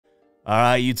All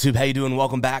right, YouTube, how you doing?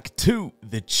 Welcome back to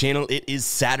the channel. It is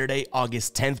Saturday,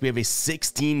 August 10th. We have a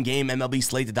 16-game MLB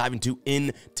slate to dive into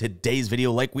in today's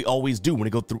video. Like we always do, when we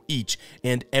go through each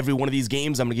and every one of these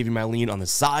games, I'm going to give you my lean on the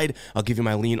side. I'll give you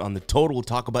my lean on the total. We'll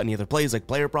talk about any other plays like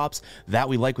player props that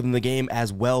we like within the game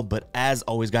as well. But as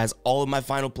always, guys, all of my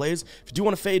final plays, if you do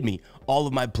want to fade me, all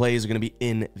of my plays are going to be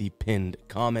in the pinned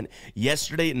comment.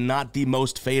 Yesterday, not the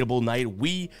most fadeable night.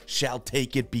 We shall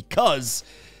take it because...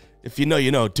 if you know, you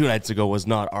know, 2 nights ago was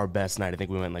not our best night. I think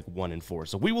we went like 1-4.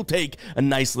 So we will take a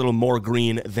nice little more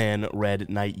green than red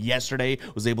night. Yesterday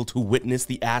was able to witness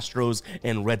the Astros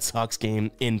and Red Sox game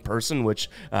in person,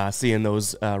 which seeing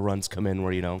those runs come in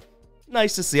were, you know,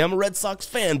 nice to see. I'm a Red Sox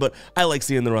fan, but I like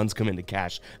seeing the runs come in to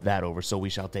cash that over, so we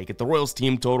shall take it. The Royals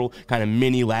team total kind of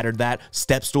mini laddered that,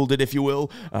 step stooled it, if you will.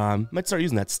 Might start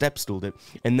using that, step stooled it.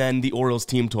 And then the Orioles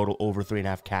team total over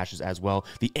 3.5 cashes as well.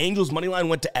 The Angels money line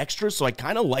went to extras, so I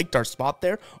kind of liked our spot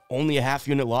there. Only a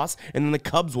half-unit loss. And then the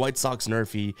Cubs, White Sox,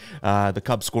 Nerfy. The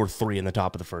Cubs scored 3 in the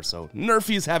top of the first, so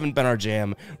Nerfies haven't been our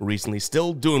jam recently.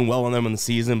 Still doing well on them in the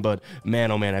season, but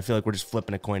man, oh man, I feel like we're just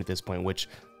flipping a coin at this point, which...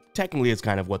 technically, it's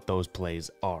kind of what those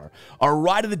plays are. Our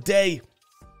ride of the day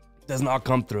does not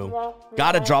come through.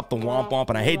 Gotta drop the womp womp,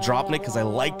 and I hate dropping it because I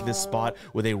liked this spot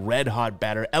with a red-hot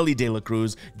batter, Elly De La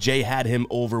Cruz. Jay had him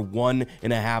over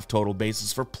 1.5 total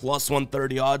bases for plus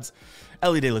 130 odds.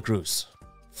 Elly De La Cruz,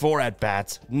 4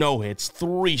 at-bats, no hits,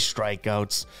 3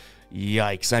 strikeouts.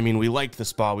 Yikes. I mean, we liked the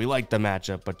spot, we liked the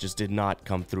matchup, but just did not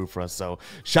come through for us. So,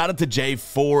 shout out to Jay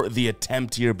for the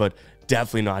attempt here, but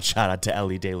definitely not shout out to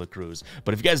Elly De La Cruz.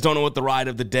 But if you guys don't know what the ride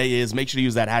of the day is, make sure to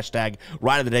use that hashtag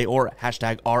ride of the day or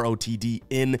hashtag ROTD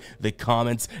in the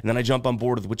comments. And then I jump on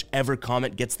board with whichever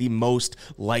comment gets the most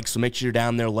likes. So make sure you're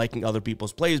down there liking other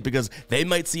people's plays because they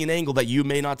might see an angle that you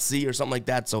may not see or something like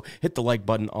that. So hit the like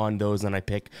button on those and I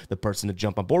pick the person to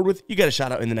jump on board with. You get a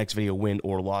shout out in the next video, win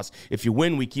or loss. If you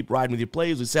win, we keep riding with your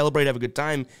plays. We celebrate, have a good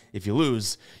time. If you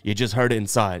lose, you just heard it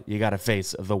inside. You got to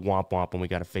face the womp womp and we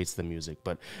got to face the music.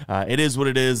 But it is what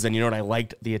it is, and you know what? I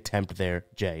liked the attempt there,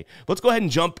 Jay. Let's go ahead and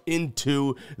jump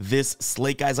into this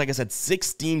slate, guys. Like I said,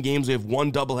 16 games. We have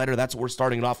 1 doubleheader. That's what we're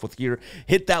starting it off with here.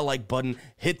 Hit that like button.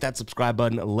 Hit that subscribe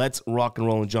button. Let's rock and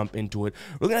roll and jump into it.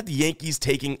 We're looking at the Yankees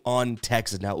taking on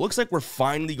Texas. Now, it looks like we're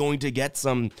finally going to get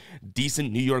some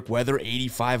decent New York weather.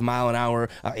 85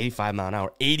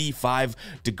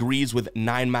 degrees with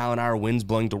 9-mile-an-hour winds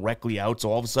blowing directly out. So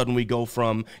all of a sudden, we go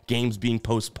from games being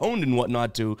postponed and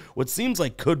whatnot to what seems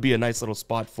like could be a nice little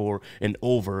spot for an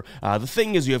over. The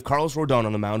thing is, you have Carlos Rodon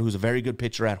on the mound, who's a very good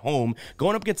pitcher at home,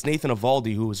 going up against Nathan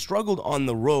Eovaldi, who has struggled on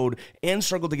the road and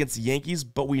struggled against the Yankees,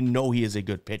 but we know he is a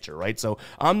good pitcher, right? So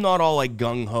I'm not all like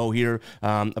gung-ho here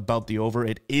about the over.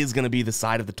 It is going to be the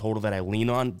side of the total that I lean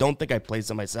on. Don't think I place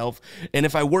it myself. And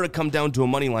if I were to come down to a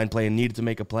money line play and needed to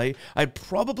make a play, I'd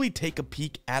probably take a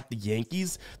peek at the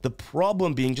Yankees. The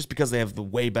problem being just because they have the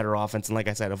way better offense, and like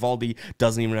I said, Eovaldi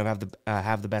doesn't even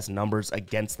have the best numbers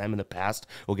against them in the past.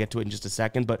 We'll get to it in just a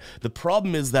second, but the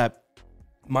problem is that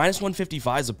minus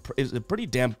 155 is a pretty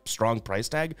damn strong price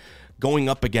tag going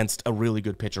up against a really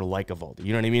good pitcher like Eovaldi.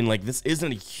 You know what I mean? Like, this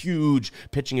isn't a huge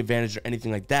pitching advantage or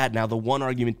anything like that. Now, the one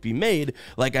argument to be made,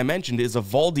 like I mentioned, is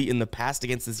Eovaldi in the past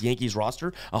against this Yankees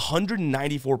roster,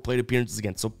 194 plate appearances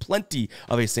against, so plenty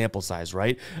of a sample size,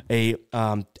 right? A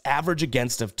average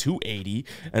against of 280,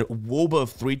 a WOBA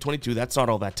of 322, that's not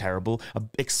all that terrible. A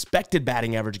expected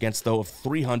batting average against, though, of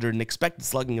 300, an expected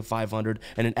slugging of 500,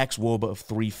 and an ex-WOBA of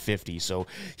 350. So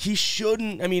he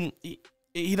shouldn't, I mean...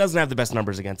 he doesn't have the best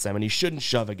numbers against them, and he shouldn't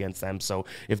shove against them. So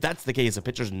if that's the case, a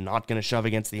pitcher's not going to shove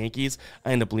against the Yankees,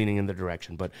 I end up leaning in the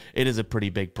direction. But it is a pretty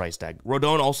big price tag.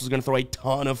 Rodon also is going to throw a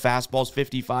ton of fastballs,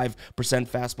 55%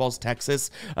 fastballs. Texas,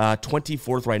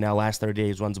 24th right now, last 30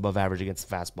 days, runs above average against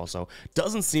the fastball. So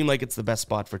doesn't seem like it's the best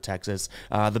spot for Texas.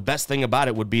 The best thing about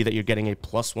it would be that you're getting a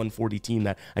plus 140 team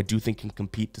that I do think can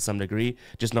compete to some degree.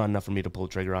 Just not enough for me to pull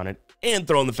the trigger on it. And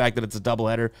throw in the fact that it's a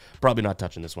doubleheader. Probably not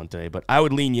touching this one today, but I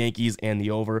would lean Yankees and the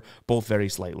over, both very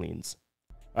slight leans.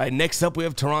 All right, next up, we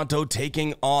have Toronto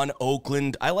taking on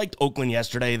Oakland. I liked Oakland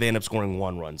yesterday. They ended up scoring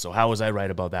 1 run, so how was I right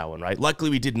about that one, right? Luckily,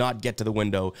 we did not get to the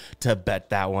window to bet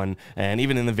that one, and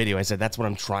even in the video, I said that's what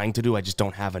I'm trying to do. I just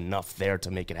don't have enough there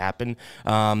to make it happen.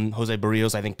 Jose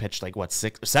Barrios, I think, pitched like, what,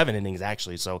 7 innings,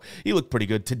 actually, so he looked pretty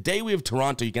good. Today, we have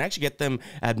Toronto. You can actually get them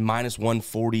at minus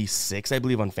 146, I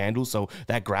believe, on FanDuel, so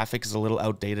that graphic is a little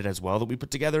outdated as well that we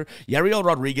put together. Yariel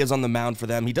Rodriguez on the mound for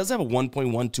them. He does have a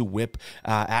 1.12 whip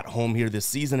at home here this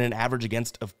season, an average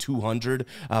against of 200.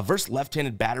 Versus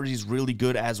left-handed batters, he's really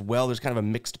good as well. There's kind of a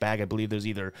mixed bag. I believe there's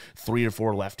either 3 or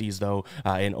 4 lefties, though,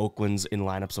 in Oakland's in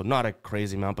lineup, so not a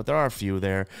crazy amount, but there are a few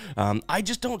there. I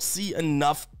just don't see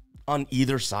enough on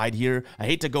either side here. I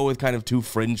hate to go with kind of two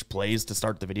fringe plays to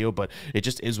start the video, but it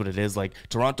just is what it is. Like,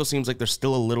 Toronto seems like they're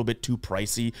still a little bit too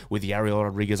pricey with Yariel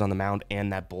Rodriguez on the mound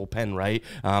and that bullpen, right?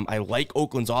 I like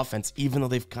Oakland's offense, even though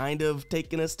they've kind of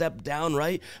taken a step down,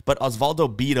 right? But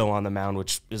Osvaldo Bido on the mound,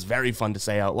 which is very fun to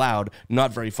say out loud,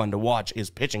 not very fun to watch, is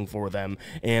pitching for them,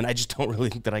 and I just don't really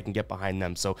think that I can get behind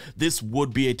them. So this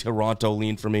would be a Toronto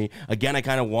lean for me. Again, I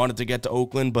kind of wanted to get to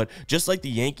Oakland, but just like the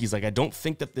Yankees, like, I don't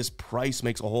think that this price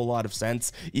makes a whole lot of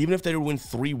sense. Even if they win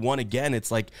 3-1 again,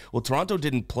 it's like, well, Toronto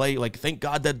didn't play, like, thank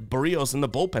God that Barrios in the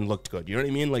bullpen looked good. You know what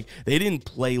I mean? Like, they didn't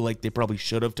play like they probably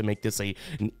should have to make this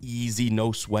an easy,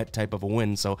 no sweat type of a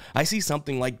win. So I see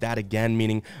something like that again,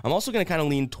 meaning I'm also going to kind of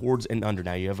lean towards an under.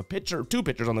 Now, you have two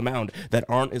pitchers on the mound that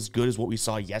aren't as good as what we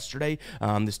saw yesterday.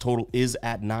 This total is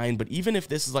at 9, but even if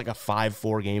this is like a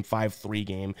 5-4 game, 5-3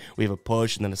 game, we have a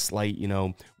push and then a slight, you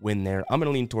know, win there, I'm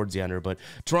going to lean towards the under. But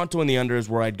Toronto and the under is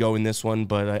where I'd go in this one.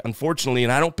 But unfortunately,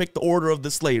 and I don't pick the order of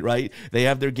the slate, right? They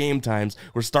have their game times.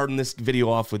 We're starting this video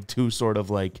off with two sort of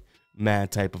like meh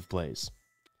type of plays.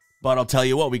 But I'll tell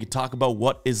you what, we could talk about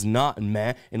what is not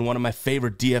meh in one of my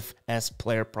favorite DFS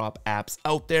player prop apps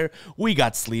out there. We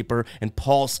got Sleeper, and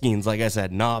Paul Skeens, like I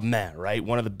said, not meh, right?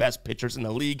 One of the best pitchers in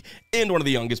the league and one of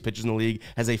the youngest pitchers in the league,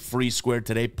 has a free square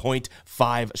today,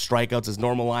 0.5 strikeouts. His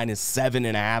normal line is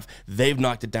 7.5. They've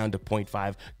knocked it down to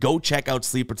 0.5. Go check out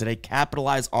Sleeper today.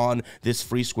 Capitalize on this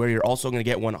free square. You're also going to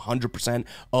get 100%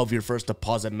 of your first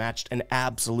deposit matched. An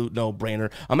absolute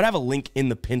no-brainer. I'm going to have a link in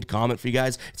the pinned comment for you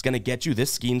guys. It's going to get you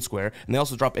this Skeens square, and they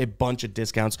also drop a bunch of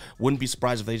discounts. Wouldn't be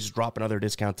surprised if they just drop another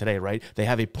discount today, right? They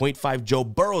have a 0.5 Joe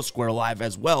Burrow square live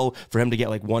as well for him to get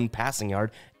like 1 passing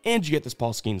yard, and you get this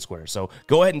Paul Skeens square. So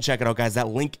go ahead and check it out, guys. That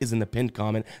link is in the pinned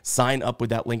comment. Sign up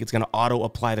with that link. It's going to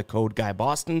auto-apply the code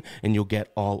GUYBOSTON, and you'll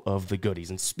get all of the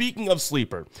goodies. And speaking of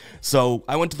Sleeper, so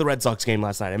I went to the Red Sox game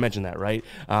last night. I mentioned that, right?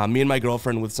 Me and my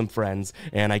girlfriend with some friends,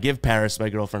 and I give Paris, my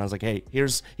girlfriend, I was like, hey,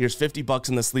 here's $50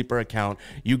 in the Sleeper account.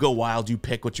 You go wild. You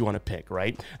pick what you want to pick,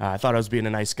 right? I thought I was being a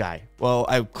nice guy. Well,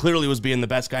 I clearly was being the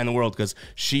best guy in the world because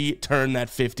she turned that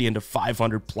 50 into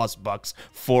 500 plus bucks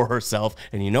for herself.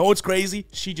 And you know what's crazy?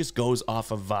 She just goes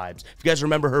off of vibes. If you guys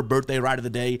remember her birthday ride of the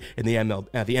day in the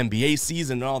NBA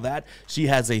season and all that, she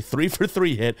has a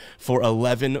 3-for-3 hit for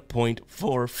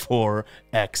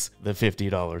 11.44x the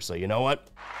 $50. So you know what?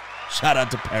 Shout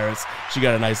out to Paris. She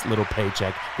got a nice little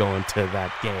paycheck going to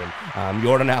that game.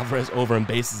 Jordan Alvarez over in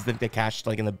bases. I think they cashed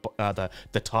like in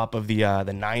the top of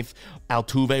the ninth.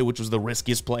 Altuve, which was the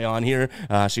riskiest play on here.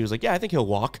 She was like, yeah, I think he'll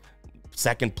walk.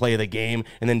 Second play of the game,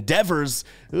 and then Devers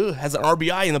has an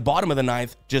RBI in the bottom of the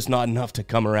ninth, just not enough to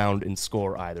come around and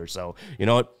score either. So you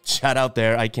know what, shout out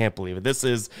there. I can't believe it. This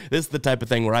is the type of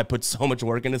thing where I put so much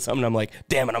work into something, I'm like,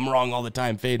 damn it, I'm wrong all the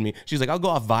time, fade me. She's like, I'll go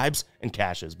off vibes and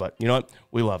cashes, but you know what,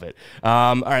 we love it.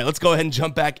 All right, let's go ahead and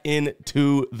jump back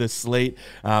into the slate.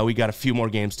 We got a few more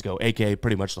games to go, aka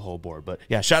pretty much the whole board. But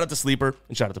yeah, shout out to Sleeper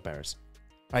and shout out to Paris.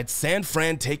 All right, San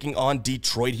Fran taking on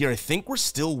Detroit here. I think we're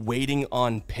still waiting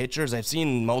on pitchers. I've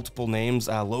seen multiple names.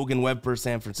 Logan Webb for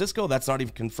San Francisco. That's not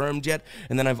even confirmed yet.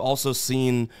 And then I've also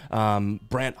seen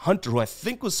Brant Hunter, who I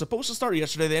think was supposed to start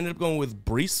yesterday. They ended up going with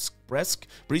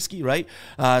Brisky, right?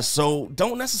 So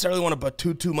don't necessarily want to put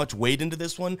too much weight into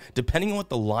this one. Depending on what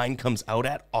the line comes out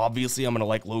at, obviously I'm going to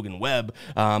like Logan Webb,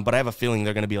 but I have a feeling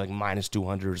they're going to be like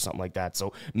 -200 or something like that.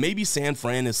 So maybe San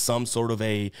Fran is some sort of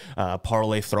a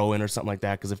parlay throw-in or something like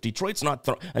that, because if Detroit's not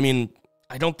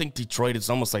I don't think Detroit, it's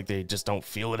almost like they just don't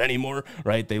feel it anymore,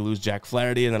 right? They lose Jack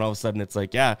Flaherty, and then all of a sudden it's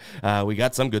like, yeah, we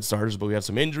got some good starters, but we have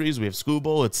some injuries. We have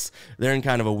Skubal. They're in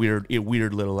kind of a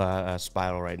weird little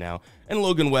spiral right now. And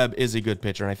Logan Webb is a good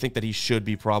pitcher, and I think that he should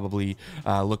be probably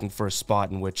looking for a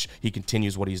spot in which he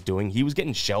continues what he's doing. He was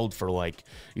getting shelled for like,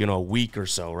 you know, a week or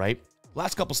so, right?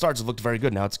 Last couple starts have looked very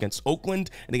good. Now it's against Oakland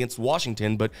and against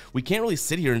Washington, but we can't really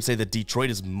sit here and say that Detroit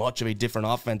is much of a different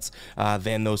offense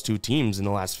than those two teams in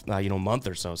the last month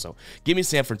or so. So give me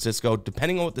San Francisco,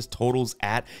 depending on what this total's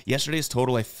at. Yesterday's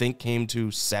total, I think, came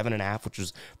to 7.5, which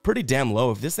was pretty damn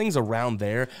low. If this thing's around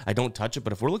there, I don't touch it.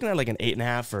 But if we're looking at like an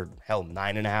 8.5 or hell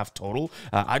 9.5 total,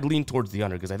 I'd lean towards the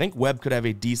under, because I think Webb could have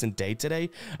a decent day today.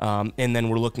 And then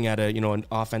we're looking at an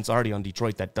offense already on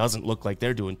Detroit that doesn't look like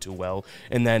they're doing too well.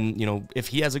 And then if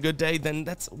he has a good day, then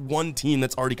that's one team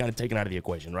that's already kind of taken out of the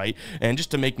equation, right? And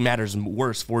just to make matters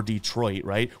worse for Detroit,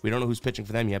 right? We don't know who's pitching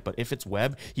for them yet, but if it's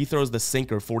Webb, he throws the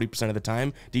sinker 40% of the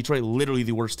time. Detroit, literally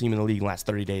the worst team in the league in the last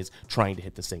 30 days trying to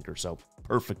hit the sinker, so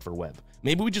perfect for Webb.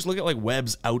 Maybe we just look at like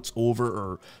Webb's outs over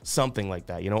or something like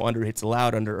that, under hits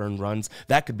allowed, under earned runs.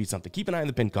 That could be something. Keep an eye on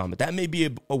the pinned comment. That may be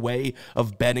a way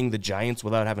of betting the Giants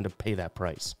without having to pay that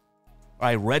price. All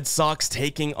right, Red Sox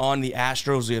taking on the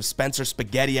Astros. We have Spencer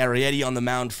Spaghetti Arrieta on the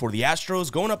mound for the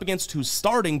Astros, going up against who's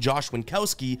starting, Josh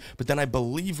Winkowski. But then I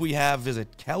believe we have, is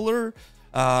it Keller?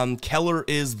 Keller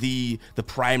is the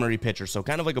primary pitcher, so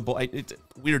kind of like it's a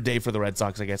weird day for the Red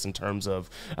Sox, I guess, in terms of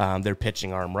their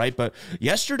pitching arm, right? But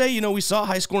yesterday, you know, we saw a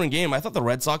high-scoring game. I thought the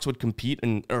Red Sox would compete,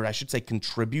 or I should say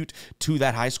contribute to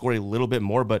that high score a little bit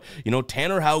more. But, you know,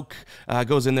 Tanner Houck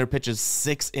goes in there, pitches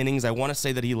 6 innings. I want to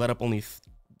say that he let up only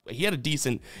he had a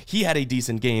decent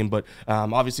game, but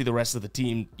obviously the rest of the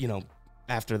team, you know,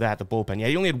 after that, the bullpen. Yeah,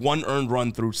 he only had 1 earned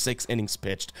run through 6 innings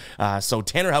pitched. So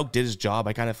Tanner Houck did his job.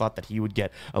 I kind of thought that he would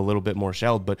get a little bit more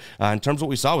shelled, but in terms of what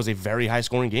we saw, was a very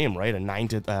high-scoring game, right? A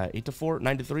 8-4,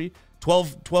 9-3.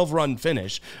 12 run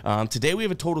finish. Today we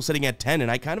have a total sitting at 10, and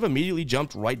I kind of immediately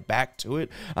jumped right back to it.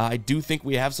 I do think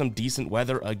we have some decent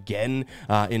weather again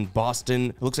in Boston.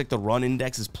 It looks like the run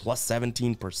index is plus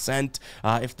 17%.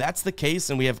 If that's the case,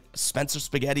 and we have Spencer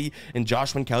Spaghetti and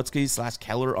Josh Winkowski /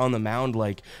 Keller on the mound,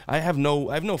 like I have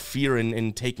no fear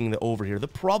in taking the over here. The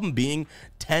problem being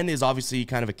 10 is obviously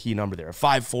kind of a key number there. A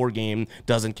 5-4 game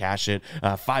doesn't cash it.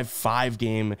 5-5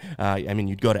 game, I mean,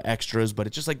 you'd go to extras, but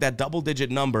it's just like that double-digit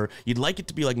number. You'd like it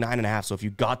to be like 9.5, so if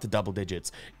you got the double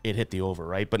digits, it hit the over,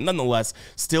 right? But nonetheless,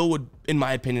 still would, in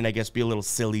my opinion, I guess, be a little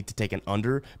silly to take an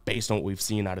under based on what we've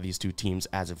seen out of these two teams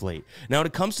as of late. Now, when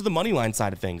it comes to the money line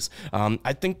side of things,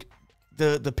 I think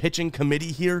the pitching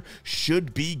committee here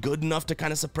should be good enough to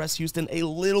kind of suppress Houston a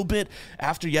little bit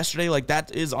after yesterday. Like,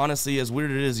 that is honestly, as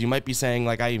weird as it is, you might be saying,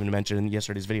 like I even mentioned in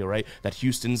yesterday's video, right, that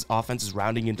Houston's offense is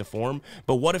rounding into form.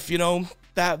 But what if, you know,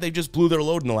 that they just blew their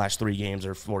load in the last 3 games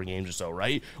or 4 games or so,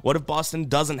 right? What if Boston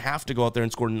doesn't have to go out there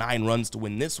and score 9 runs to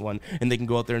win this one, and they can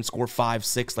go out there and score 5,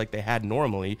 6 like they had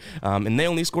normally, and they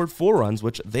only scored 4 runs,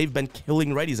 which they've been killing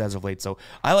righties as of late. So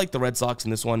I like the Red Sox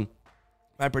in this one.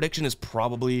 My prediction is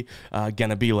probably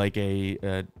going to be like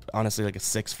honestly, like a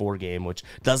 6-4 game, which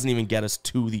doesn't even get us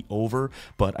to the over.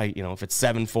 But if it's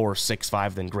 7-4,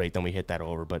 6-5, then great, then we hit that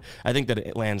over. But I think that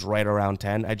it lands right around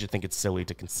 10. I just think it's silly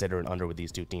to consider an under with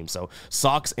these two teams. So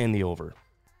Sox and the over.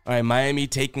 All right, Miami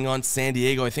taking on San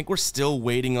Diego. I think we're still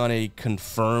waiting on a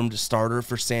confirmed starter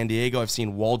for San Diego. I've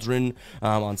seen Waldron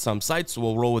on some sites, so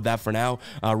we'll roll with that for now.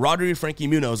 Rodri Frankie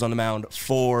Munoz on the mound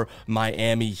for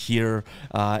Miami here.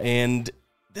 And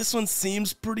this one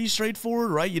seems pretty straightforward,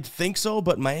 right? You'd think so,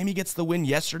 but Miami gets the win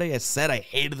yesterday. I said I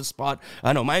hated the spot.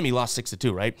 I know Miami lost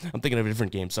 6-2, right? I'm thinking of a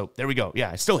different game, so there we go.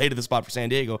 Yeah, I still hated the spot for San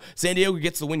Diego. San Diego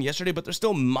gets the win yesterday, but they're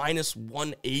still minus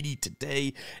 180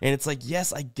 today, and it's like,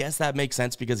 yes, I guess that makes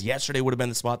sense because yesterday would have been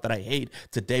the spot that I hate.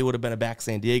 Today would have been a back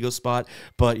San Diego spot,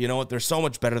 but you know what? They're so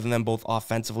much better than them both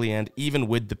offensively and even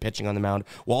with the pitching on the mound.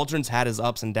 Waldron's had his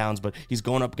ups and downs, but he's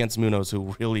going up against Munoz,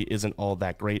 who really isn't all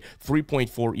that great.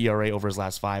 3.4 ERA over his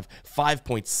last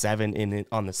 5.7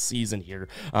 on the season here.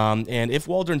 And if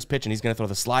Waldron's pitching, he's going to throw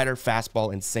the slider,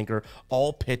 fastball, and sinker,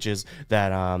 all pitches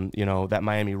that that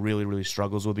Miami really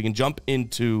struggles with. We can jump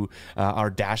into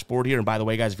our dashboard here. And by the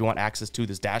way, guys, if you want access to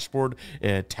this dashboard,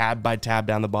 tab by tab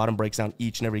down the bottom breaks down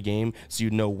each and every game, so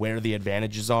you know where the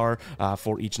advantages are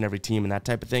for each and every team and that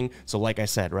type of thing. So like I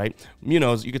said, right,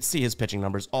 Munoz, you could see his pitching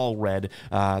numbers all red.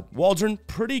 Waldron,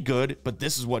 pretty good, but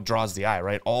this is what draws the eye,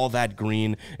 right? All that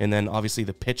green, and then obviously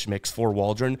the pitch mix for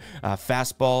Waldron.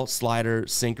 Fastball, slider,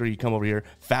 sinker. You come over here.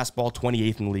 Fastball,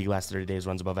 28th in the league last 30 days,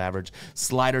 runs above average.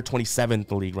 Slider, 27th in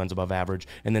the league, runs above average.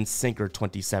 And then sinker,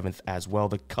 27th as well.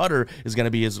 The cutter is going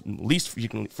to be his least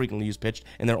frequently used pitch,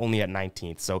 and they're only at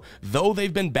 19th. So though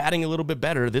they've been batting a little bit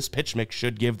better, this pitch mix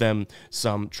should give them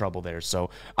some trouble there. So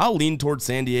I'll lean towards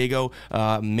San Diego.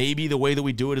 Maybe the way that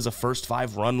we do it is a first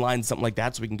 5 run line, something like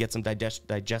that, so we can get some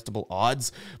digestible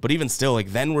odds. But even still,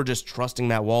 like, then we're just trusting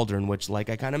that Waldron, which, like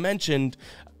I kind of mentioned,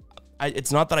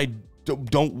 it's not that I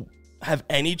don't have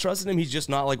any trust in him. He's just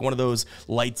not like one of those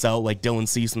lights out like Dylan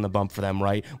Cease in the bump for them,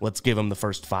 right? Let's give him the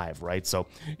first 5, right? So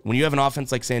when you have an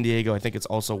offense like San Diego, I think it's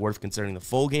also worth considering the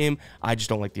full game. I just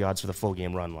don't like the odds for the full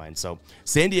game run line. So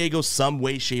San Diego, some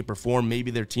way, shape, or form, maybe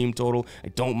their team total. I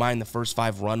don't mind the first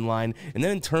 5 run line. And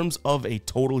then in terms of a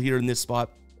total here in this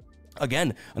spot,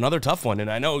 again, another tough one, and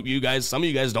I know some of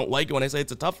you guys don't like it when I say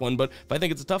it's a tough one, but if I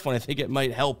think it's a tough one, I think it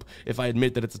might help if I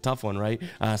admit that it's a tough one, right?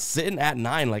 Sitting at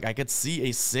 9, like I could see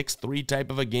a 6-3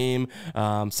 type of a game,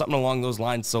 something along those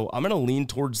lines, so I'm going to lean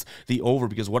towards the over,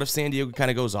 because what if San Diego kind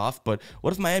of goes off, but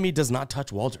what if Miami does not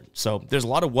touch Waldron? So there's a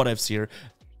lot of what-ifs here.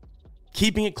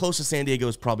 Keeping it close to San Diego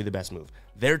is probably the best move.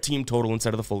 Their team total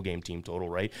instead of the full game team total,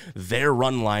 right? Their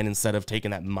run line instead of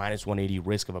taking that minus 180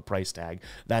 risk of a price tag.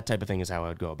 That type of thing is how I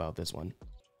would go about this one.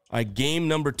 Game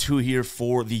number 2 here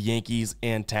for the Yankees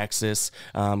and Texas.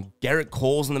 Garrett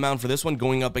Cole's in the mound for this one,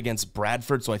 going up against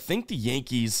Bradford. So I think the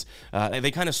Yankees,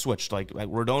 they kind of switched. Like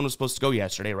Rodon was supposed to go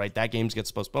yesterday, right? That game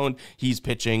gets postponed. He's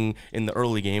pitching in the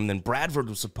early game. Then Bradford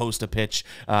was supposed to pitch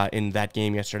in that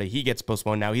game yesterday. He gets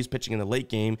postponed. Now he's pitching in the late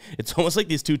game. It's almost like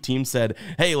these two teams said,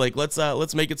 hey, like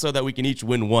let's make it so that we can each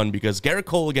win one, because Garrett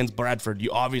Cole against Bradford,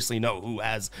 you obviously know who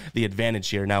has the advantage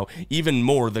here. Now, even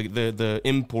more, the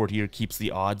import here keeps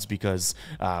the odds, because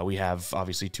we have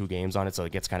obviously 2 games on it, so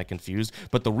it gets kind of confused.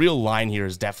 But the real line here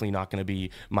is definitely not going to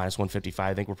be minus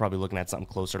 155. I think we're probably looking at something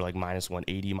closer to like minus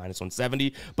 180, minus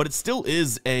 170. But it still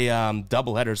is a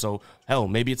doubleheader, so hell,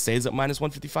 maybe it stays at minus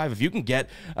 155. If you can get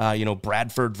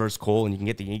Bradford versus Cole, and you can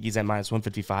get the Yankees at minus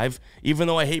 155, even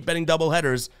though I hate betting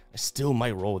doubleheaders, I still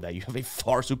might roll with that. You have a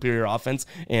far superior offense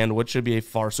and what should be a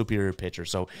far superior pitcher.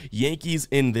 So Yankees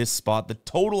in this spot. The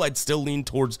total, I'd still lean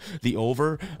towards the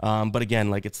over. But again,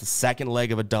 like it's the second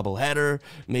leg of a doubleheader.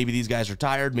 Maybe these guys are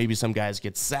tired. Maybe some guys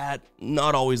get sat.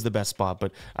 Not always the best spot,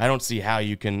 but I don't see how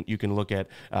you can look at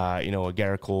a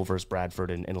Garrett Cole versus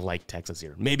Bradford and like Texas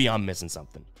here. Maybe I'm missing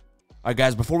something. All right,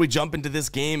 guys, before we jump into this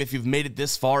game, if you've made it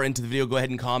this far into the video, go ahead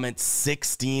and comment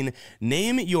 16.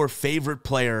 Name your favorite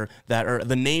player or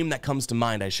the name that comes to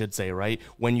mind, I should say, right,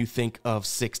 when you think of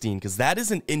 16, because that is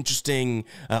an interesting,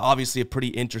 obviously a pretty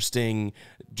interesting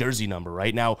jersey number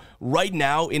right now. Right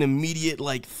now, in immediate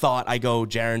thought, I go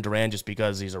Jarren Duran just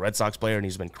because he's a Red Sox player and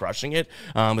he's been crushing it.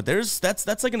 But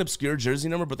that's like an obscure jersey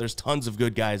number, but there's tons of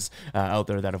good guys out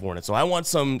there that have worn it. So I want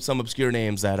some obscure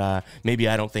names that maybe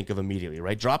I don't think of immediately,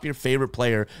 right? Drop your favorite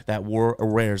player that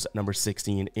wears number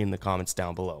 16 in the comments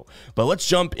down below. But let's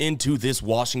jump into this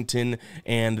Washington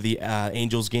and the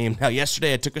Angels game. Now,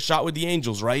 yesterday I took a shot with the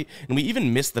Angels, right? And we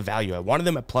even missed the value. I wanted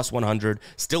them at plus 100.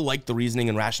 Still liked the reasoning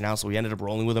and rationale, so we ended up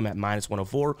rolling with them at minus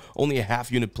 104. Only a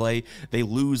half unit play. They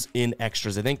lose in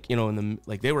extras. I think,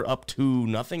 they were up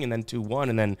 2-0 and then 2-1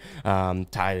 and then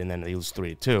tied, and then they lose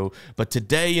 3-2. But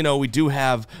today, we do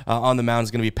have on the mound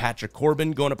is going to be Patrick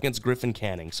Corbin going up against Griffin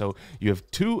Canning. So you have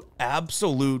 2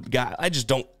 absolute guys. I just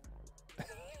don't.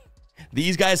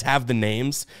 These guys have the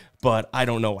names, but I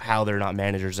don't know how they're not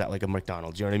managers at like a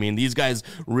McDonald's. You know what I mean? These guys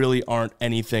really aren't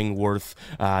anything worth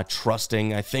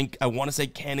trusting. I want to say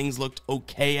Canning's looked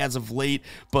okay as of late,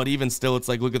 but even still, it's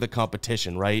like, look at the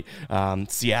competition, right?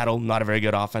 Seattle, not a very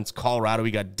good offense. Colorado, we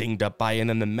got dinged up by, and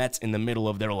then the Mets in the middle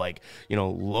of their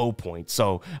low point.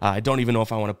 So I don't even know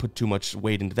if I want to put too much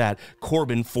weight into that.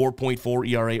 Corbin, 4.4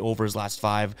 ERA over his last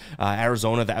 5.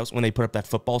 Arizona, that was when they put up that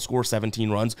football score, 17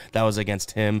 runs. That was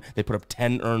against him. They put up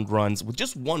 10 earned runs with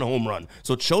just 1 home run.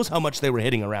 So it shows how much they were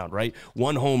hitting around, right?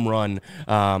 1 home run.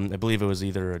 I believe it was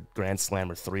either a grand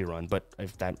slam or 3-run, but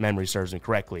if that memory serves me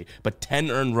correctly. But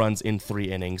 10 earned runs in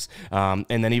 3 innings. And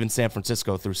then even San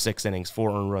Francisco through 6 innings,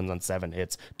 4 earned runs on 7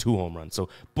 hits, 2 home runs. So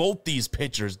both these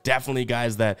pitchers, definitely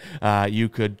guys that you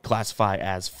could classify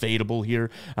as fadeable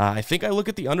here. I think I look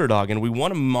at the underdog, and we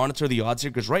want to monitor the odds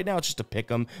here, because right now it's just a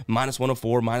pick 'em, minus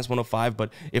 104, minus 105.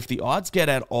 But if the odds get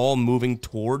at all moving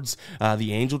towards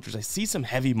the Angels, because I see some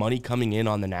heavy money coming in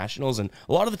on the Nationals, and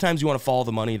a lot of the times you want to follow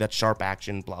the money, that's sharp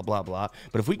action, blah, blah, blah.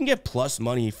 But if we can get plus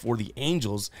money for the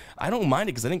Angels, I don't mind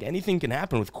it, because I think anything can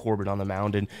happen with Corbin on the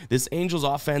mound, and this Angels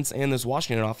offense and this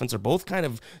Washington offense are both kind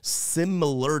of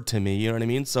similar to me, you know what I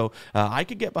mean? So I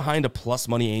could get behind a plus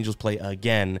money Angels play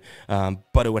again,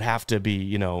 but it would have to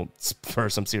be, for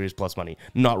some serious plus money,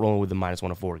 not rolling with the minus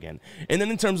 104 again. And then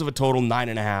in terms of a total,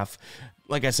 9.5,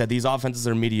 like I said, these offenses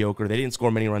are mediocre. They didn't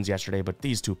score many runs yesterday, but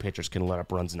these 2 pitchers can let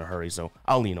up runs in a hurry, so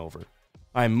I'll lean over.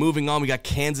 All right, moving on, we got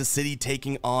Kansas City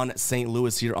taking on St.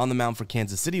 Louis here. On the mound for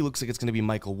Kansas City, looks like it's going to be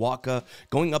Michael Wacha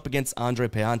going up against Andre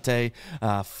Payante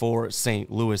for St.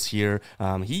 Louis here.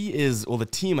 He is, well, the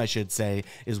team, I should say,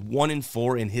 is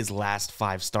 1-4 in his last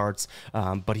 5 starts,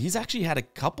 but he's actually had a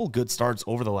couple good starts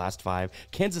over the last 5.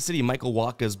 Kansas City, Michael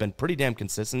Wacha has been pretty damn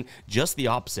consistent, just the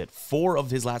opposite. 4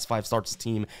 of his last 5 starts, his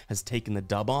team has taken the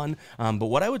dub on, but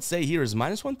what I would say here is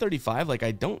minus 135.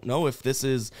 I don't know if this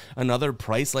is another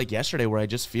price like yesterday where I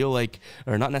just feel like,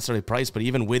 or not necessarily price, but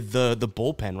even with the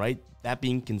bullpen, right? That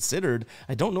being considered,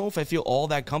 I don't know if I feel all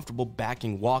that comfortable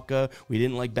backing Wacha. We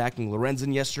didn't like backing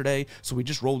Lorenzen yesterday, so we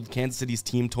just rolled Kansas City's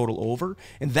team total over,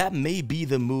 and that may be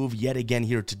the move yet again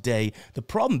here today. The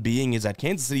problem being is that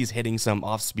Kansas City's hitting some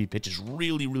off-speed pitches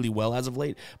really, really well as of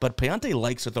late, but Payante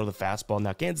likes to throw the fastball.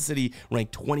 Now, Kansas City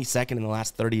ranked 22nd in the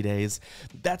last 30 days.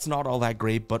 That's not all that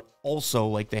great, but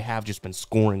also, they have just been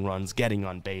scoring runs, getting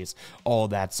on base, all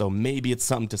that. So maybe it's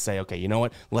something to say, okay, you know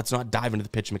what? Let's not dive into the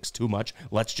pitch mix too much.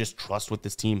 Let's just trust what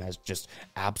this team has just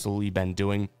absolutely been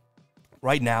doing.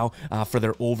 Right now, for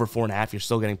their over 4.5, you're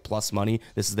still getting plus money.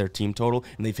 This is their team total,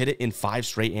 and they've hit it in 5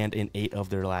 straight and in 8 of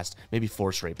their last, maybe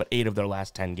 4 straight, but 8 of their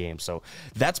last 10 games. So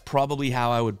that's probably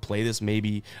how I would play this,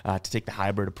 maybe to take the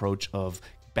hybrid approach of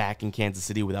backing Kansas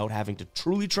City without having to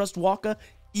truly trust Waka.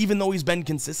 Even though he's been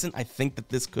consistent, I think that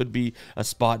this could be a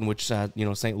spot in which,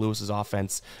 St. Louis's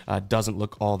offense doesn't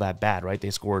look all that bad, right?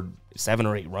 They scored 7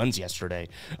 or 8 runs yesterday.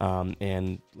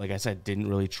 And like I said, didn't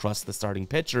really trust the starting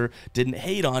pitcher, didn't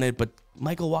hate on it, but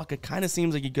Michael Waka kind of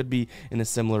seems like he could be in a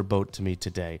similar boat to me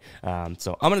today.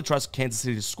 So I'm going to trust Kansas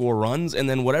City to score runs, and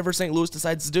then whatever St. Louis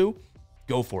decides to do,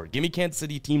 go for it. Give me Kansas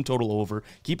City team total over.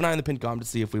 Keep an eye on the pinned comment to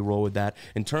see if we roll with that.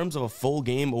 In terms of a full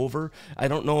game over, I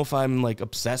don't know if I'm like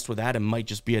obsessed with that. It might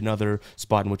just be another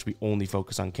spot in which we only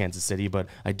focus on Kansas City, but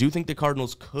I do think the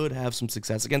Cardinals could have some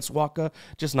success against Waka,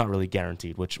 just not really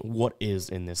guaranteed, which what is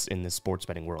in this sports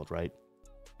betting world, right?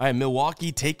 All right,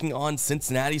 Milwaukee taking on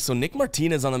Cincinnati. So Nick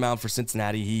Martinez on the mound for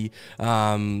Cincinnati. He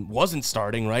wasn't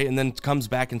starting, right? And then comes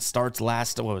back and starts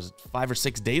last, 5 or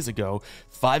 6 days ago.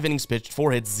 5 innings pitched,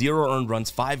 4 hits, 0 earned runs,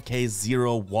 5 Ks,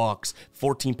 0 walks,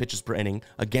 14 pitches per inning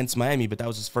against Miami, but that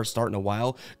was his first start in a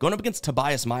while. Going up against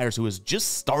Tobias Myers, who has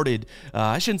just started,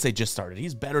 I shouldn't say just started.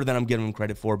 He's better than I'm giving him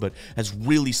credit for, but has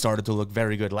really started to look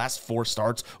very good. Last 4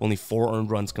 starts, only 4 earned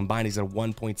runs combined. He's at a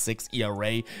 1.6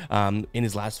 ERA in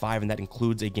his last 5, and that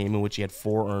includes a game in which he had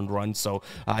 4 earned runs. So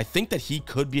I think that he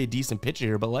could be a decent pitcher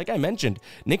here. But like I mentioned,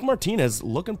 Nick Martinez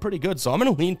looking pretty good. So I'm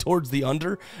going to lean towards the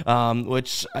under,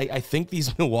 which I think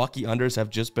these Milwaukee unders have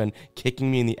just been kicking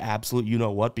me in the absolute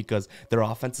you-know-what because their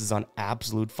offense is on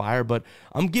absolute fire. But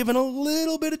I'm giving a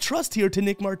little bit of trust here to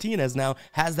Nick Martinez. Now,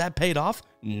 has that paid off?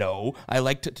 No. I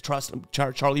like to trust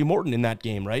Charlie Morton in that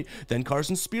game, right? Then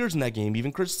Carson Spears in that game,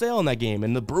 even Chris Sale in that game.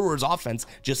 And the Brewers offense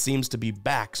just seems to be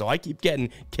back. So I keep getting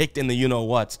kicked in the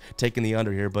you-know-whats, taking the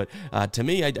under here. But to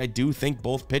me, I do think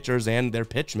both pitchers and their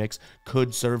pitch mix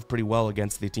could serve pretty well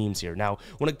against the teams here. Now,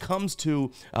 when it comes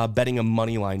to betting a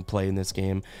money line play in this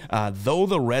game, though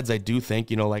the Reds, I do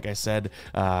think, like I said,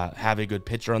 have a good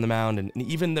pitcher on the mound, and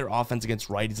even their offense against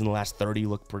righties in the last 30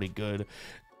 looked pretty good.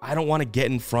 I don't want to get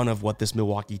in front of what this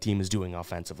Milwaukee team is doing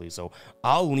offensively. So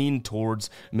I'll lean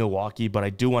towards Milwaukee, but I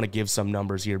do want to give some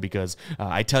numbers here because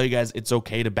I tell you guys it's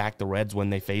okay to back the Reds when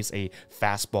they face a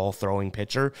fastball throwing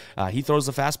pitcher. He throws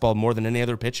the fastball more than any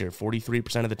other pitcher,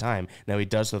 43% of the time. Now he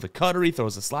does throw the cutter, he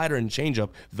throws the slider and changeup.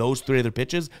 Those 3 other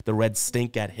pitches, the Reds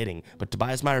stink at hitting. But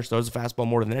Tobias Myers throws the fastball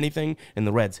more than anything, and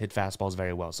the Reds hit fastballs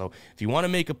very well. So if you want to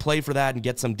make a play for that and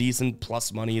get some decent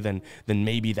plus money, then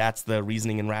maybe that's the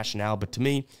reasoning and rationale. But to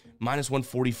me, minus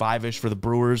 145-ish for the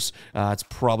Brewers. It's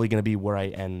probably going to be where I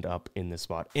end up in this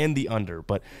spot. And the under.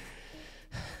 But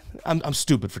I'm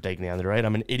stupid for taking the under, right?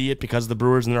 I'm an idiot because of the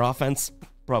Brewers and their offense?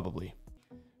 Probably.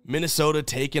 Minnesota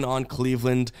taking on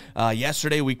Cleveland.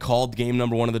 Yesterday, we called game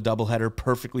number 1 of the doubleheader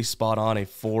perfectly spot on, a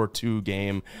 4-2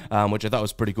 game, which I thought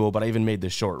was pretty cool, but I even made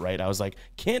this short, right? I was like,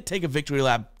 can't take a victory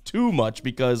lap too much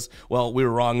because, well, we were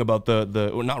wrong about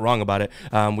not wrong about it.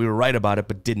 We were right about it,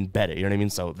 but didn't bet it. You know what I mean?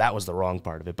 So that was the wrong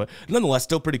part of it. But nonetheless,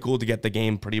 still pretty cool to get the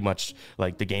game pretty much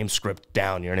like the game script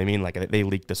down. You know what I mean? Like they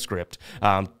leaked the script.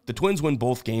 The Twins win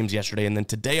both games yesterday, and then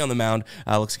today on the mound,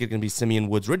 looks like it's going to be Simeon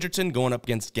Woods-Richardson going up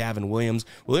against Gavin Williams.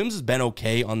 Williams has been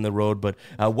okay on the road, but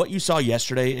what you saw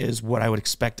yesterday is what I would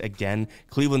expect again.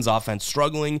 Cleveland's offense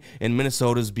struggling, and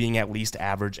Minnesota's being at least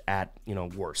average at,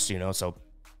 worse, so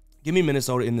give me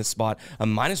Minnesota in this spot. A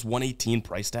minus 118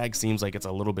 price tag seems like it's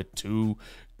a little bit too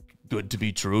good to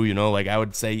be true, like I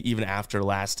would say even after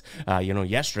last,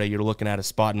 yesterday, you're looking at a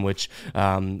spot in which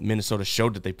Minnesota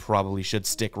showed that they probably should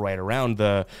stick right around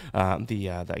the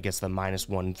I guess the minus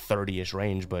 130-ish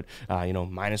range, but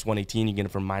minus 118, you get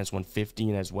it from minus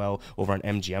 115 as well over on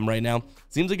MGM right now.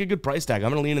 Seems like a good price tag. I'm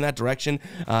going to lean in that direction.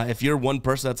 If you're one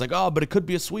person that's like, oh, but it could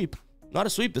be a sweep. Not a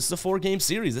sweep. This is a 4-game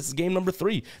series. This is game number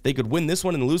 3. They could win this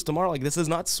one and lose tomorrow. Like, this is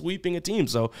not sweeping a team.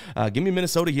 So give me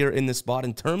Minnesota here in this spot.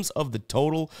 In terms of the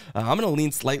total, I'm going to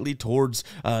lean slightly towards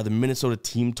the Minnesota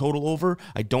team total over.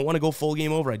 I don't want to go full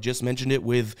game over. I just mentioned it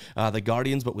with the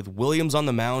Guardians, but with Williams on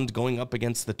the mound going up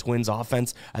against the Twins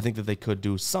offense, I think that they could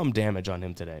do some damage on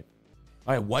him today.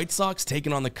 All right, White Sox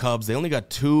taking on the Cubs. They only got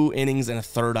 2 innings and a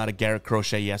third out of Garrett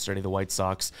Crochet yesterday, the White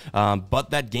Sox. But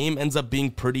that game ends up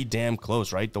being pretty damn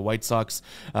close, right? The White Sox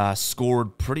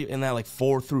scored pretty in that like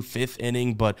 4th through 5th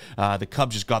inning, but the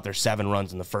Cubs just got their 7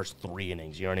 runs in the first 3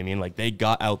 innings. You know what I mean? Like they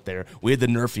got out there. We had the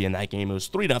Nerfy in that game. It was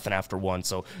 3-0 after 1,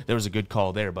 so there was a good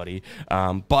call there, buddy.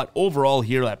 But overall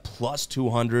here at plus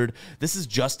 200, this is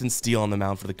Justin Steele on the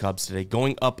mound for the Cubs today,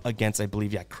 going up against, I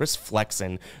believe, Chris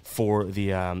Flexen for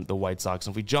the White Sox. Sox.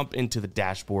 And if we jump into the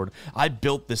dashboard, I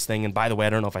built this thing. And by the way, I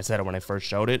don't know if I said it when I first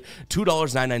showed it,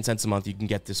 $2.99 a month you can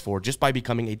get this for just by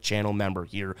becoming a channel member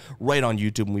here right on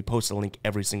YouTube. And we post a link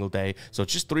every single day. So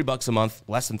it's just $3 a month,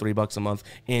 less than $3 a month,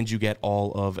 and you get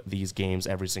all of these games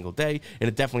every single day. And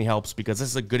it definitely helps because this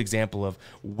is a good example of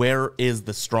where is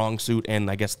the strong suit and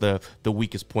I guess the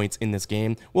weakest points in this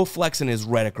game. Well, Flexen is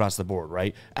red across the board,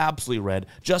 right? Absolutely red.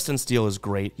 Justin Steele is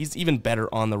great. He's even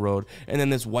better on the road. And then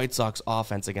this White Sox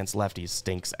offense against lefties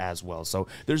stinks as well. So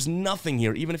there's nothing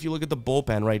here. Even if you look at the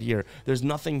bullpen right here, there's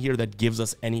nothing here that gives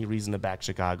us any reason to back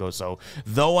Chicago. So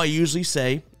though I usually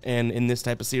say, and in this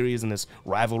type of series, in this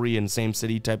rivalry and same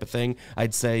city type of thing,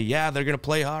 I'd say, yeah, they're going to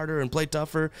play harder and play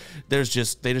tougher. They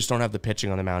just don't have the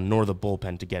pitching on the mound nor the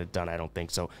bullpen to get it done, I don't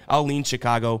think. So I'll lean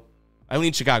Chicago. They're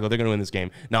going to win this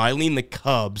game. Now, I lean the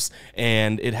Cubs,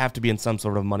 and it'd have to be in some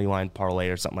sort of money line parlay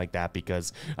or something like that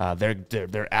because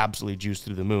they're absolutely juiced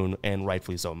through the moon, and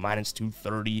rightfully so. Minus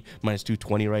 230, minus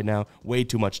 220 right now. Way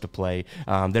too much to play.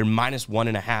 They're minus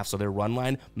 1.5, so their run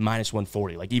line, minus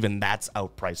 140. Like, even that's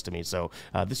outpriced to me. So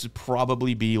this would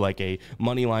probably be like a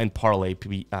money line parlay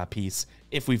piece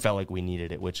if we felt like we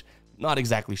needed it, which not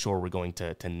exactly sure we're going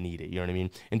to need it, you know what I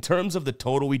mean? In terms of the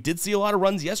total, we did see a lot of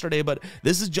runs yesterday, but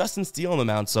this is Justin Steele on the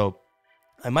mound, so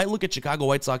I might look at Chicago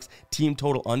White Sox team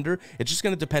total under. It's just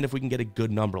going to depend if we can get a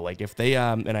good number. Like if they,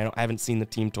 and I haven't seen the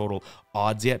team total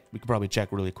odds yet. We could probably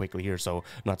check really quickly here, so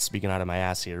I'm not speaking out of my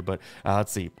ass here, but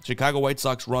let's see. Chicago White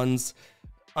Sox runs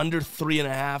under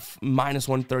 3.5, minus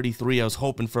 133. I was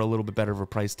hoping for a little bit better of a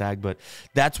price tag, but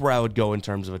that's where I would go in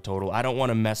terms of a total. I don't want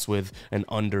to mess with an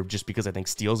under just because I think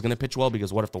Steele's going to pitch well,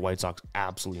 because what if the White Sox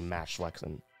absolutely mash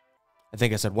Flexen? I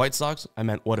think I said White Sox. I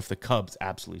meant what if the Cubs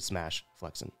absolutely smash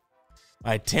Flexen? All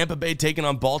right, Tampa Bay taking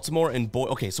on Baltimore, and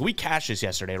okay, so we cashed this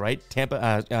yesterday, right?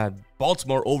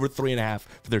 Baltimore over 3.5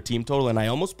 for their team total, and I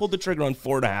almost pulled the trigger on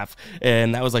 4.5,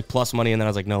 and that was like plus money, and then I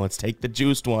was like, no, let's take the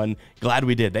juiced one. Glad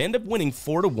we did. They ended up winning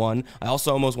 4-1. I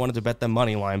also almost wanted to bet them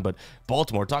money line, but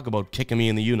Baltimore, talk about kicking me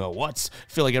in the you-know-whats.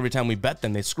 I feel like every time we bet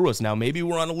them, they screw us. Now, maybe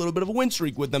we're on a little bit of a win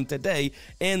streak with them today,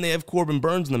 and they have Corbin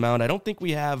Burnes in the mound. I don't think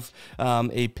we have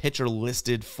a pitcher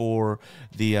listed for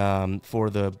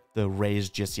the Rays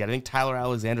just yet. I think Tyler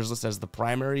Alexander's listed as the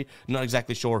primary. I'm not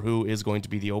exactly sure who is going to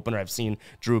be the opener. I've seen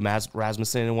Drew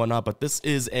Rasmussen and whatnot, but this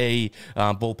is a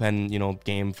bullpen,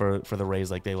 game for the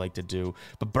Rays like they like to do.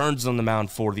 But Burnes is on the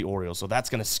mound for the Orioles, so that's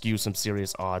going to skew some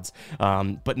serious odds,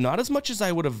 but not as much as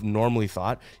I would have normally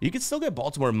thought. You could still get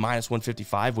Baltimore minus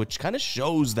 155, which kind of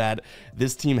shows that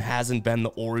this team hasn't been the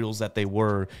Orioles that they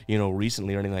were,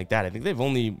 recently or anything like that. I think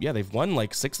they've won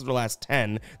like 6 of their last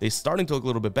 10. They're starting to look a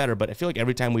little bit better, but I feel like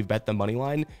every time we've bet the money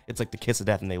line, it's like the kiss of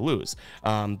death and they lose.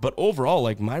 But overall,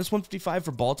 like minus 155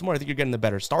 for Baltimore, I think you're getting the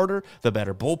better starter, the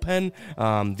better bullpen,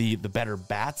 the better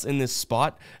bats in this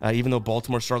spot, even though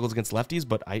Baltimore struggles against lefties,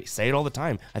 but I say it all the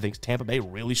time. I think Tampa Bay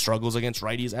really struggles against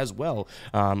righties as well.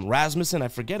 Rasmussen, I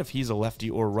forget if he's a lefty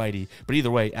or righty, but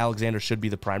either way, Alexander should be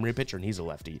the primary pitcher and he's a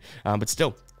lefty. But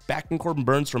still, backing Corbin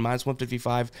Burnes for minus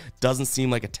 155 doesn't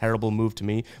seem like a terrible move to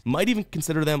me. Might even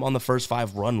consider them on the first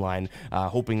 5 run line,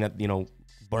 hoping that,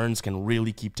 Burnes can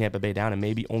really keep Tampa Bay down, and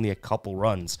maybe only a couple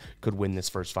runs could win this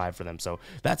first 5 for them. So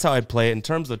that's how I'd play it. In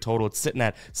terms of the total, it's sitting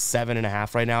at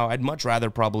 7.5 right now. I'd much rather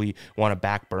probably want to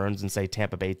back Burnes and say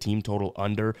Tampa Bay team total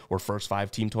under or first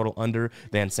 5 team total under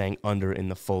than saying under in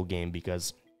the full game,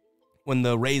 because when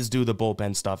the Rays do the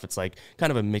bullpen stuff, it's like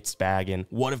kind of a mixed bag. And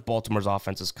what if Baltimore's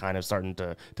offense is kind of starting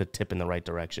to tip in the right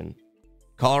direction?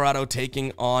 Colorado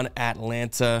taking on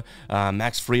Atlanta.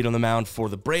 Max Fried on the mound for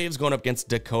the Braves, going up against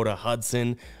Dakota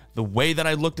Hudson. The way that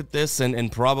I looked at this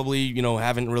and probably,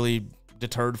 haven't really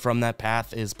deterred from that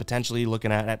path is potentially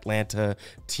looking at Atlanta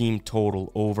team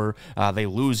total over. They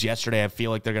lose yesterday. I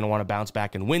feel like they're going to want to bounce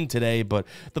back and win today, but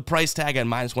the price tag at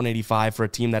minus 185 for a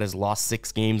team that has lost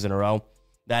 6 games in a row,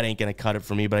 that ain't going to cut it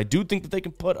for me, but I do think that they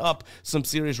can put up some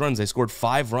serious runs. They scored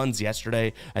 5 runs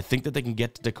yesterday. I think that they can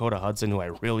get to Dakota Hudson, who I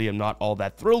really am not all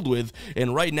that thrilled with.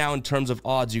 And right now, in terms of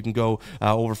odds, you can go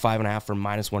over 5.5 for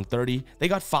minus 130. They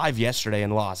got 5 yesterday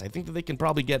and lost. I think that they can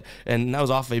probably get, and that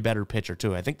was off of a better pitcher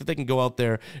too. I think that they can go out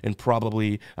there and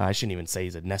probably, I shouldn't even say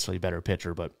he's a necessarily better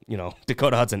pitcher, but,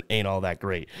 Dakota Hudson ain't all that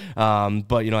great.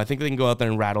 But, I think they can go out there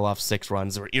and rattle off 6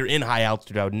 runs. You're in high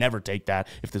altitude. I would never take that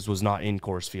if this was not in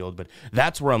course field, but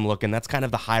that's that's where I'm looking. That's kind of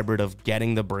the hybrid of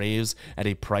getting the Braves at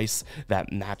a price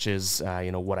that matches,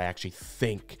 what I actually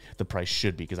think the price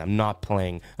should be, because I'm not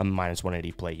playing a minus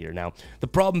 180 play here. Now, the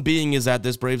problem being is that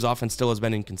this Braves offense still has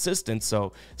been inconsistent,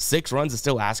 so 6 runs is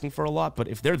still asking for a lot, but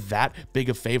if they're that big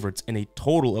of favorites in a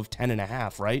total of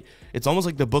 10.5, right, it's almost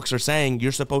like the books are saying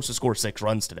you're supposed to score 6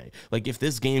 runs today. Like, if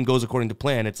this game goes according to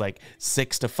plan, it's like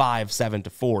 6-5,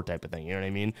 7-4 type of thing, you know what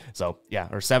I mean? So, yeah,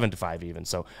 or 7-5 even.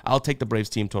 So, I'll take the Braves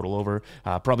team total over.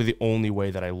 Probably the only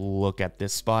way that I look at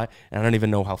this spot, and I don't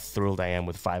even know how thrilled I am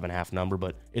with 5.5 number,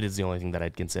 but it is the only thing that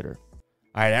I'd consider.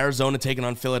 All right, Arizona taking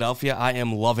on Philadelphia. I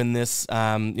am loving this.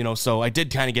 So I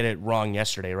did kind of get it wrong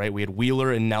yesterday, right? We had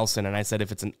Wheeler and Nelson, and I said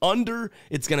if it's an under,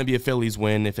 it's going to be a Phillies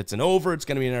win. If it's an over, it's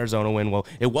going to be an Arizona win. Well,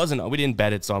 it wasn't. We didn't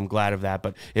bet it, so I'm glad of that.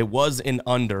 But it was an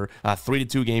under,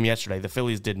 3-2 game yesterday. The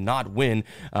Phillies did not win.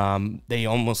 They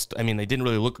didn't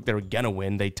really look like they were going to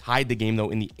win. They tied the game, though,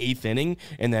 in the 8th inning,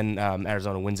 and then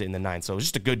Arizona wins it in the 9th. So it was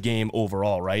just a good game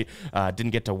overall, right?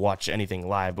 Didn't get to watch anything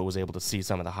live, but was able to see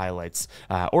some of the highlights,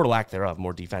 or lack thereof,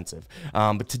 more defensive.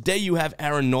 But today you have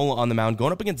Aaron Nola on the mound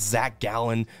going up against Zach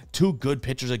Gallen. 2 good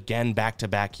pitchers again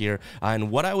back-to-back here.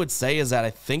 And what I would say is that I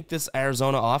think this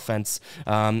Arizona offense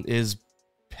is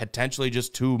potentially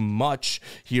just too much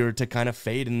here to kind of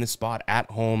fade in this spot at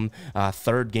home.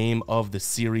 3rd game of the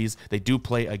series. They do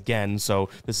play again, so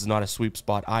this is not a sweep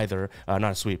spot either. Not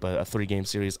a sweep, a 3-game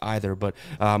series either. But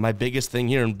my biggest thing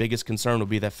here and biggest concern would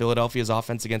be that Philadelphia's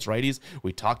offense against righties,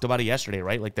 we talked about it yesterday,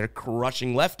 right? Like, they're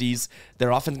crushing lefties.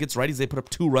 Their offense against righties, they put up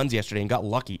 2 runs yesterday and got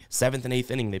lucky. 7th and 8th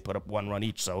inning, they put up 1 run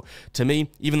each. So to me,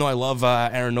 even though I love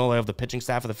Aaron Nola of the pitching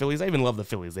staff of the Phillies, I even love the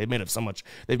Phillies. They've made up so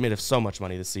much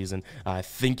money this season. I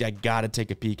think I got to take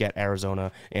a peek at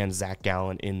Arizona and Zach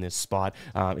Gallen in this spot.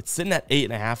 It's sitting at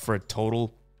 8.5 for a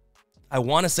total. I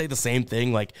want to say the same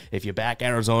thing. Like, if you back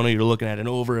Arizona, you're looking at an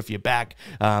over. If you back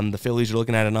the Phillies, you're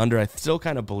looking at an under. I still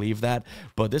kind of believe that,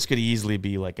 but this could easily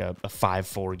be like a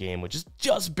 5-4 game, which is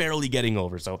just barely getting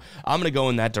over. So I'm going to go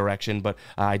in that direction, but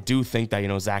I do think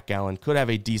that, Zach Gallen could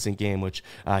have a decent game, which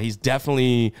he's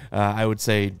definitely, I would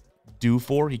say, due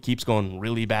for. He keeps going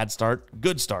really bad start,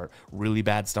 good start, really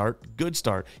bad start, good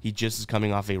start. He just is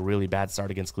coming off a really bad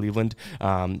start against Cleveland.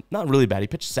 Not really bad. He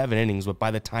pitched 7 innings, but by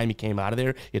the time he came out of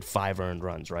there, he had 5 earned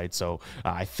runs, right? So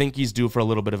I think he's due for a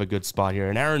little bit of a good spot here.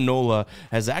 And Aaron Nola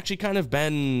has actually kind of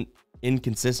been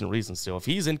inconsistent recently. So if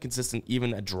he's inconsistent,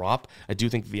 even a drop, I do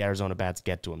think the Arizona bats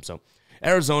get to him. So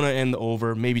Arizona and the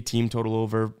over, maybe team total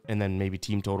over, and then maybe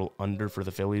team total under for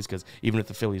the Phillies, because even if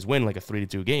the Phillies win like a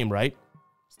 3-2 game, right?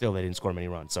 Still, they didn't score many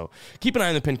runs. So keep an eye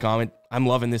on the pinned comment. I'm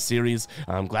loving this series.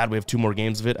 I'm glad we have 2 more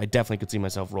games of it. I definitely could see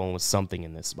myself rolling with something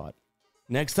in this spot.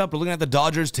 Next up, we're looking at the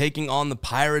Dodgers taking on the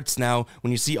Pirates. Now,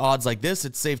 when you see odds like this,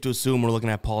 it's safe to assume we're looking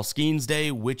at Paul Skeens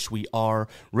Day, which we are.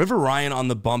 River Ryan on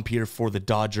the bump here for the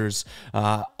Dodgers.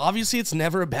 Obviously, it's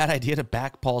never a bad idea to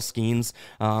back Paul Skeens,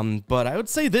 but I would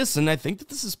say this, and I think that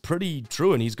this is pretty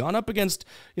true, and he's gone up against,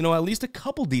 at least a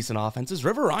couple decent offenses.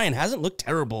 River Ryan hasn't looked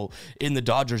terrible in the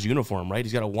Dodgers uniform, right?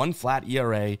 He's got a 1 flat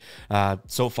ERA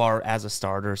so far as a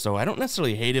starter, so I don't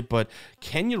necessarily hate it, but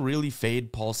can you really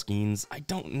fade Paul Skeens? I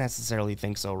don't necessarily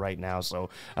think so right now.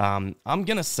 So I'm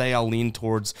gonna say I'll lean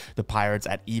towards the Pirates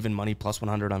at even money, plus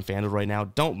 100 on FanDuel right now.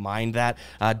 Don't mind that.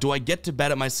 Do I get to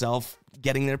bet it myself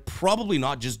getting there? Probably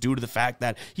not, just due to the fact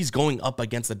that he's going up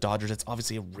against the Dodgers. It's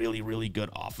obviously a really, really good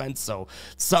offense, so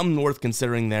something worth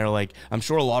considering there. Like, I'm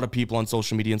sure a lot of people on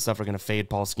social media and stuff are gonna fade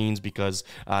Paul Skeens because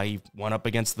he went up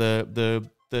against the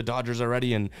Dodgers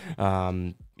already, and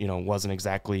wasn't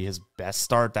exactly his best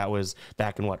start. That was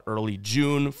back in early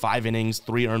June. 5 innings,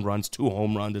 3 earned runs, 2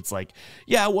 home runs. It's like,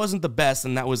 yeah, it wasn't the best,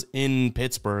 and that was in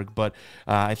Pittsburgh, but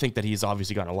I think that he's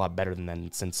obviously gotten a lot better than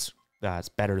then since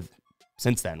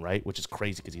then, right? Which is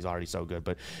crazy because he's already so good.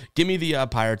 But give me the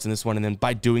Pirates in this one, and then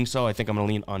by doing so, I think I'm going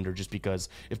to lean under, just because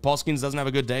if Paul Skeens doesn't have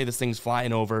a good day, this thing's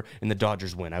flying over and the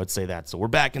Dodgers win. I would say that. So we're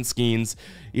back in Skeens.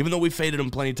 Even though we faded him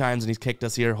plenty of times and he's kicked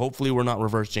us here, hopefully we're not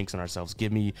reverse jinxing ourselves.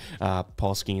 Give me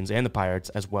Paul Skeens and the Pirates,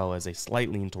 as well as a slight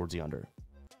lean towards the under.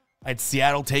 I had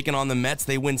Seattle taking on the Mets.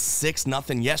 They win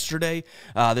 6-0 yesterday.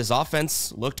 This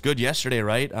offense looked good yesterday,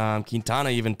 right? Quintana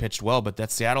even pitched well, but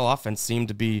that Seattle offense seemed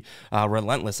to be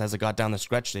relentless as it got down the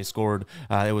stretch. They scored,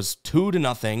 it was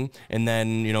 2-0, and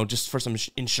then, just for some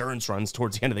insurance runs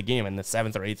towards the end of the game, in the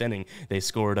 7th or 8th inning, they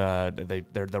scored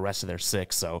the rest of their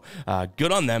 6. So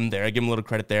good on them there. I give them a little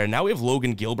credit there. Now we have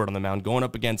Logan Gilbert on the mound going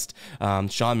up against Sean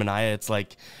Manaea. It's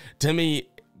like, to me,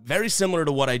 very similar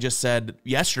to what I just said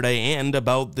yesterday and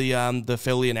about the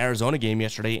Philly and Arizona game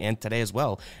yesterday and today as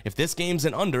well. If this game's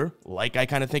an under, like I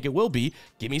kind of think it will be,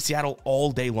 give me Seattle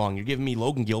all day long. You're giving me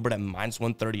Logan Gilbert at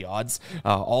 -130 odds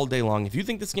all day long. If you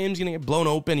think this game's going to get blown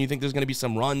open, you think there's going to be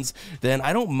some runs, then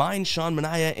I don't mind Sean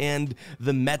Manaea and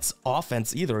the Mets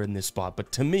offense either in this spot.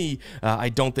 But to me, I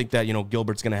don't think that,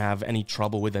 Gilbert's going to have any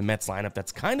trouble with the Mets lineup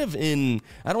that's kind of in,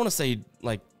 I don't want to say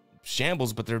like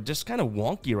shambles, but they're just kind of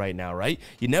wonky right now, right?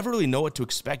 You never really know what to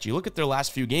expect. You look at their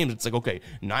last few games, it's like, okay,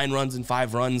 9 runs and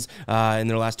 5 runs in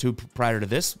their last 2 prior to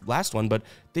this last one, but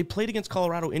they played against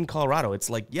Colorado in Colorado. It's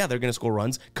like, yeah, they're going to score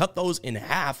runs, cut those in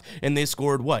half, and they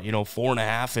scored what,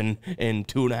 4.5 and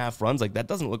 2.5 runs. Like, that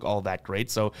doesn't look all that great.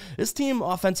 So this team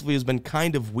offensively has been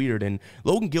kind of weird, and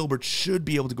Logan Gilbert should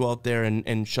be able to go out there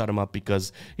and shut him up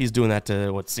because he's doing that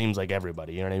to what seems like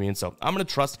everybody, you know what I mean? So I'm going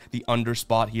to trust the under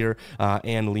spot here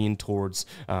and lean towards,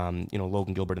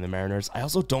 Logan Gilbert and the Mariners. I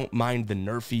also don't mind the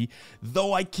Nerfy,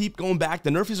 though I keep going back. The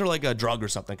Nerfies are like a drug or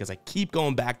something because I keep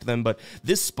going back to them, but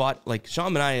this spot, like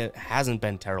Sean Manaea hasn't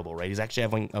been terrible, right? He's actually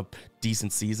having a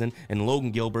decent season, and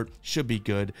Logan Gilbert should be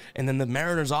good. And then the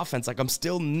Mariners offense, like I'm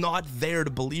still not there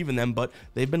to believe in them, but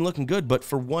they've been looking good. But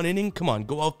for one inning, come on,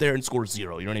 go out there and score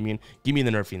 0. You know what I mean? Give me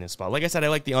the Nerfy in this spot. Like I said, I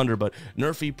like the under, but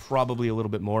Nerfy probably a little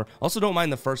bit more. Also don't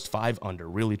mind the first 5 under,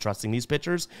 really trusting these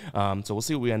pitchers. So we'll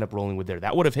see what we end up rolling with there.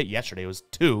 That would have hit yesterday. It was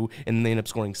 2, and they ended up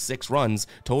scoring 6 runs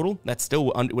total. That still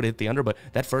would have hit the under, but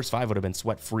that first 5 would have been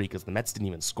sweat-free because the Mets didn't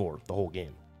even score the whole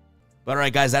game. But all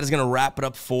right, guys, that is going to wrap it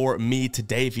up for me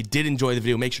today. If you did enjoy the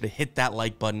video, make sure to hit that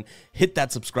like button, hit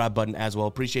that subscribe button as well.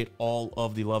 Appreciate all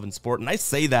of the love and support. And I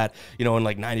say that, in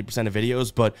like 90% of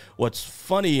videos, but what's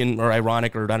funny or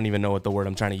ironic, or I don't even know what the word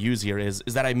I'm trying to use here is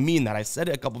that I mean that. I said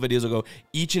it a couple videos ago.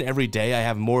 Each and every day, I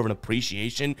have more of an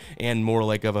appreciation and more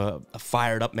like of a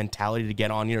fired up mentality to get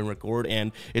on here and record.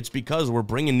 And it's because we're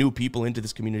bringing new people into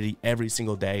this community every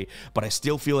single day. But I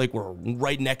still feel like we're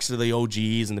right next to the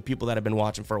OGs and the people that have been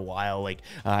watching for a while.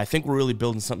 I think we're really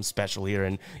building something special here,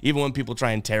 and even when people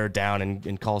try and tear it down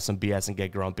and call some BS and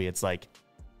get grumpy, it's like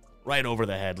right over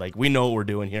the head. Like, we know what we're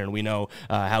doing here, and we know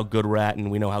how good we're at,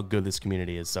 and we know how good this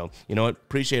community is. So, you know what?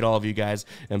 Appreciate all of you guys.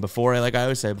 And before I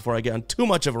always say, before I get on too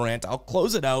much of a rant, I'll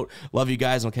close it out. Love you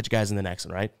guys, and I'll catch you guys in the next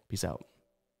one, right? Peace out.